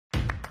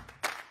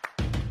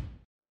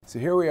So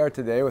here we are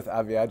today with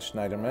Aviad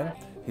Schneiderman.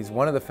 He's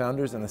one of the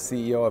founders and the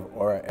CEO of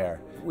Aura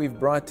Air. We've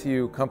brought to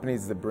you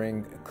companies that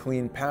bring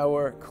clean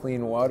power,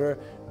 clean water.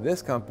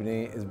 This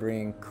company is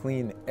bringing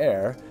clean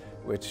air,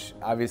 which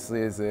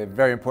obviously is a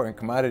very important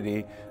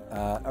commodity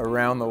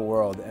around the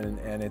world,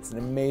 and it's an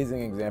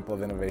amazing example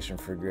of innovation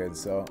for good.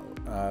 So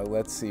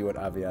let's see what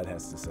Aviad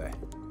has to say.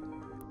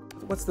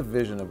 What's the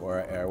vision of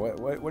Aura Air?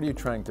 What are you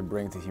trying to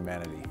bring to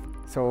humanity?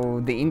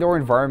 So the indoor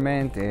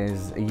environment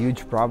is a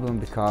huge problem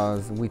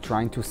because we're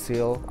trying to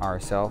seal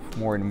ourselves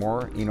more and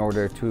more in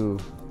order to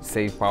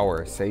save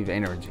power, save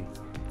energy.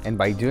 And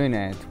by doing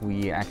it,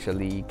 we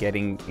actually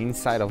getting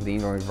inside of the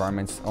indoor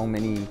environment so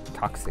many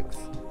toxics,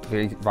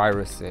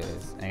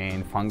 viruses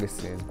and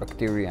funguses,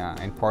 bacteria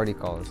and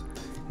particles,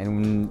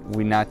 and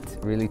we're not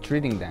really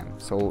treating them.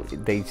 So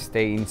they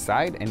stay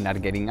inside and not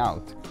getting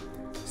out.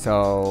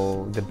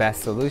 So the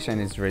best solution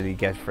is really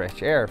get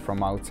fresh air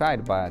from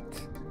outside, but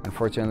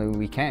unfortunately,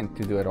 we can't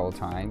do it all the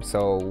time,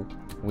 so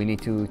we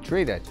need to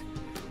treat it.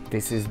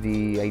 This is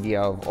the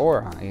idea of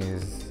Aura,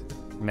 is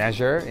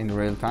measure in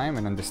real time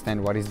and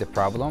understand what is the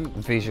problem,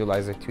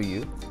 visualize it to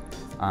you,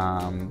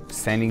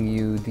 sending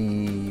you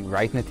the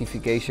right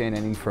notification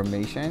and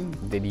information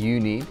that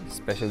you need,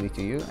 especially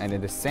to you, and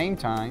at the same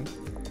time,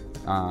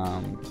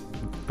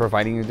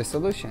 providing you the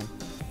solution.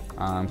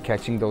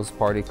 Catching those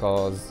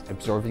particles,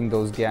 absorbing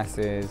those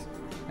gases,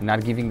 and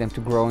not giving them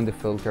to grow in the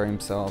filter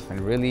himself,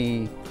 and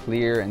really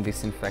clear and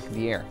disinfect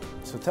the air.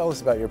 So tell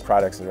us about your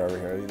products that are over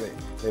here.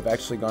 They've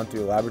actually gone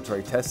through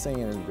laboratory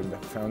testing and have been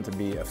found to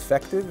be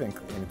effective in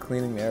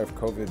cleaning the air of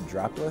COVID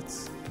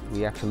droplets.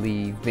 We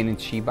actually been in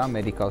Sheba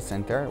Medical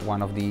Center,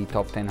 one of the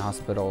top 10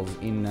 hospitals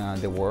in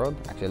the world,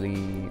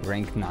 actually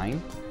ranked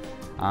 9.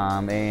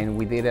 And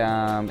we did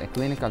a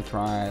clinical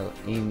trial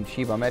in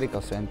Sheba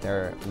Medical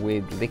Center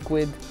with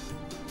liquid,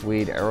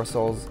 with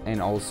aerosols,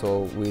 and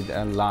also with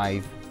a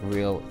live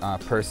real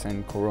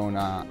person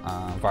corona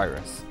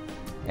virus.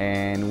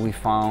 And we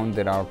found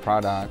that our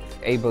product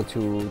able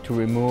to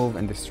remove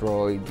and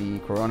destroy the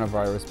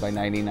coronavirus by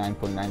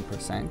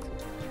 99.9%.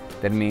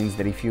 That means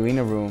that if you're in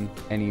a room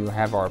and you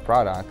have our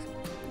product,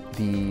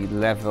 the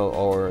level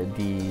or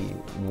the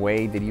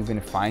way that you're going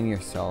to find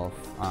yourself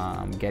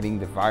getting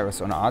the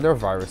virus on other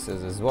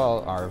viruses as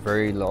well are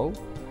very low,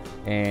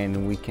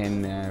 and we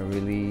can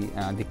really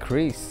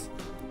decrease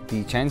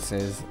the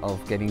chances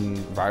of getting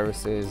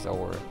viruses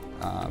or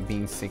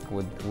being sick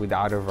with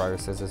other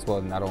viruses as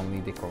well, not only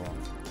the corona.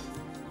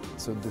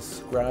 So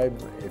describe,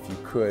 if you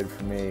could,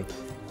 for me,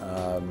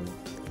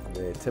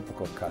 the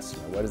typical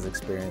customer, what his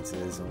experience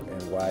is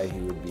and why he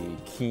would be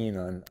keen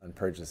on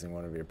purchasing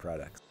one of your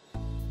products.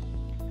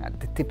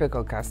 The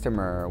typical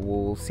customer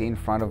will see in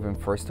front of him,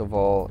 first of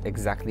all,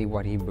 exactly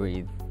what he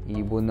breathes.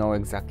 He will know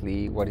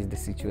exactly what the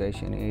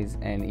situation is,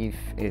 and if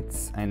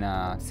it's in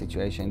a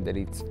situation that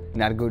it's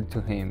not good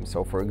to him.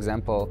 So for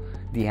example,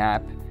 the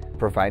app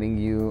providing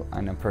you a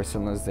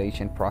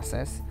personalization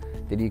process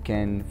that you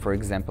can, for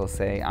example,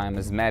 say I'm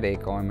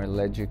asthmatic or I'm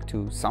allergic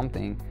to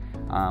something.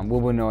 We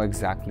will know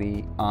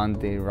exactly on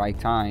the right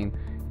time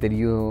that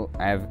you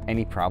have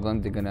any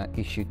problem. They're gonna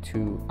issue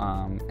to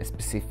a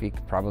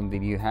specific problem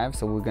that you have.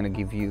 So we're gonna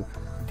give you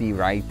the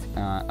right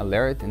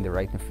alert and the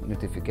right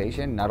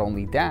notification. Not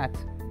only that,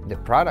 the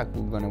product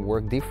will gonna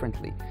work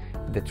differently.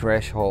 The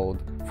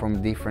threshold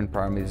from different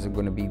parameters are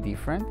gonna be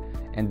different,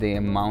 and the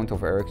amount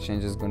of air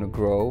exchange is gonna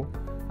grow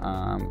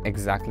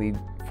exactly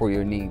for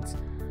your needs.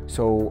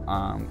 So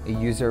a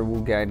user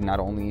will get not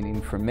only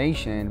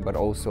information, but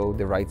also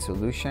the right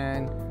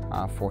solution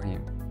for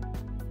him.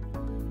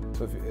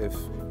 So if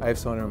I have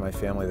someone in my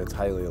family that's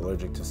highly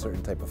allergic to a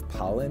certain type of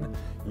pollen,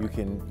 you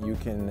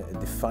can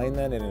define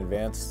that in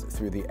advance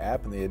through the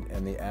app,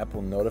 and the app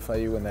will notify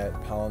you when that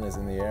pollen is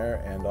in the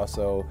air and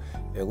also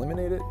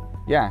eliminate it?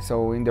 Yeah,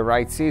 so in the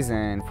right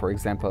season, for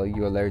example,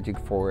 you're allergic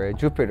for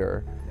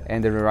Jupiter,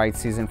 and the right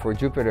season for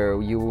Jupiter,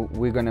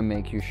 we're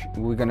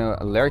gonna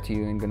alert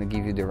you and gonna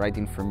give you the right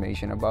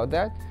information about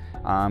that.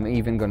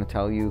 Even gonna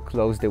tell you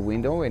close the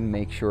window and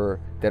make sure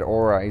that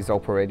Aura is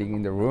operating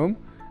in the room.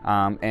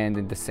 And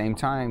at the same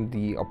time,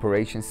 the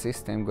operation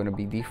system going to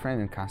be different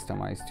and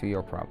customized to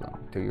your problem,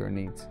 to your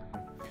needs.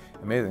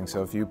 Amazing.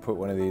 So if you put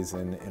one of these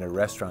in a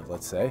restaurant,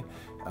 let's say,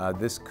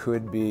 this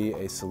could be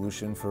a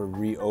solution for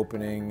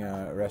reopening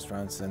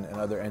restaurants and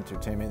other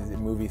entertainment,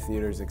 movie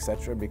theaters,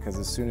 etc. Because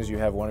as soon as you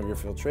have one of your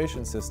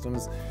filtration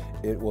systems,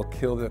 it will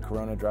kill the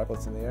corona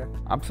droplets in the air?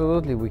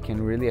 Absolutely. We can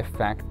really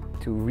affect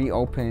to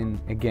reopen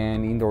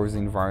again indoors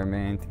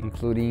environment,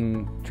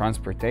 including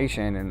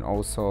transportation and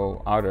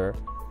also other,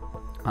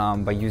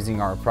 by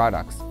using our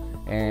products,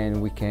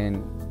 and we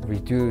can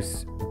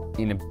reduce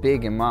in a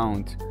big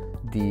amount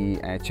the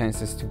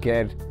chances to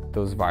get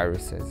those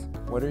viruses.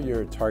 What are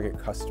your target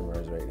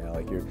customers right now?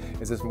 Like,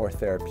 is this more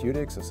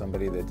therapeutic, so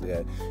somebody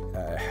that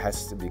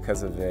has to,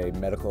 because of a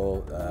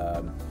medical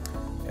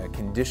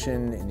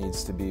condition, it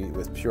needs to be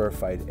with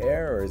purified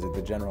air, or is it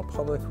the general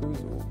public?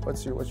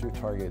 What's your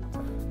target?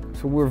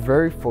 So we're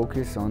very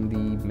focused on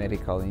the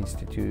medical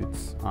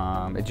institutes,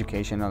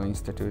 educational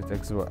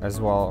institutes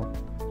as well.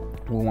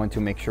 We want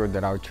to make sure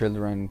that our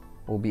children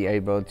will be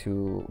able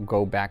to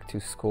go back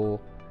to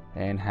school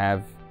and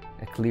have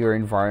a clear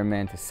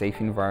environment, a safe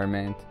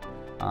environment,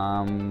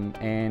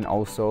 and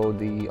also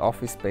the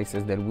office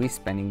spaces that we're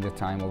spending the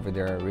time over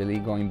there, really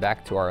going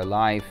back to our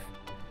life,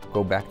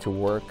 go back to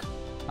work,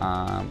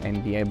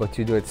 and be able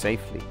to do it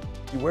safely.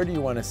 Where do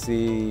you want to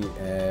see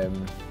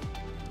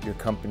your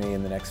company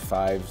in the next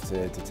 5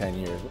 to 10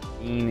 years?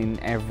 In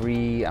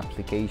every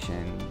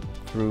application,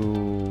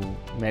 through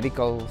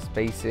medical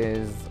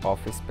spaces,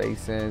 office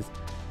spaces,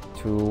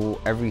 to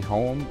every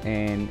home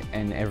and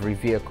every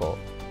vehicle,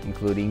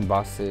 including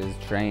buses,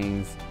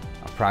 trains,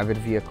 private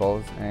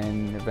vehicles,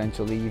 and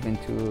eventually even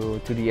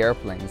to the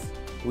airplanes.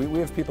 We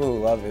have people who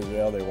love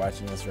Israel. They're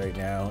watching this right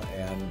now,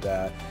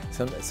 and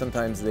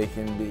sometimes they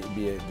can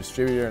be a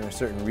distributor in a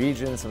certain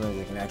region. Sometimes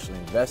they can actually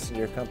invest in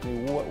your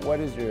company. What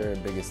is your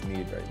biggest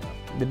need right now?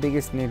 The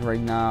biggest need right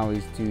now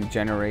is to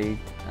generate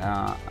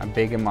a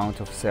big amount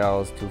of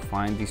sales, to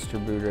find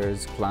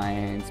distributors,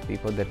 clients,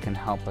 people that can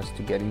help us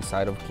to get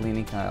inside of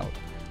clinical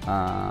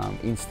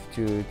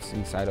institutes,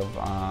 inside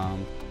of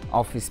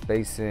office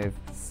spaces,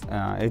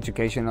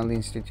 educational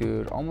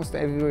institute, almost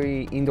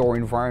every indoor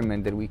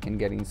environment that we can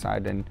get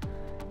inside,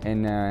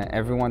 and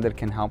everyone that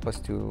can help us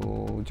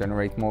to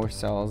generate more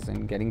sales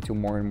and getting to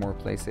more and more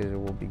places, it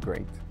will be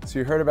great. So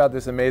you heard about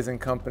this amazing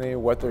company,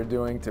 what they're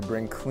doing to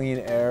bring clean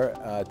air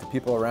to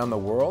people around the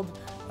world.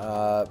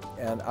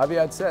 And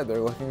Aviad said they're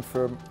looking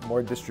for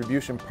more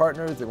distribution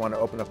partners. They want to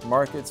open up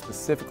markets,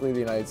 specifically the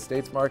United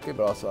States market,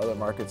 but also other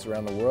markets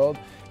around the world.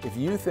 If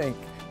you think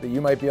that you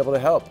might be able to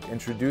help,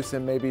 introduce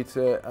them maybe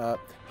to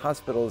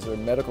hospitals or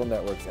medical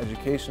networks,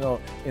 educational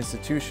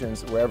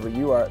institutions, wherever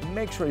you are,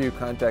 make sure you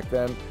contact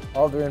them.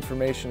 All their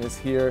information is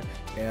here,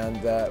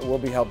 and we'll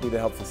be happy to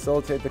help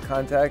facilitate the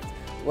contact.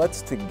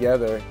 Let's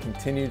together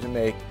continue to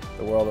make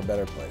the world a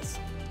better place.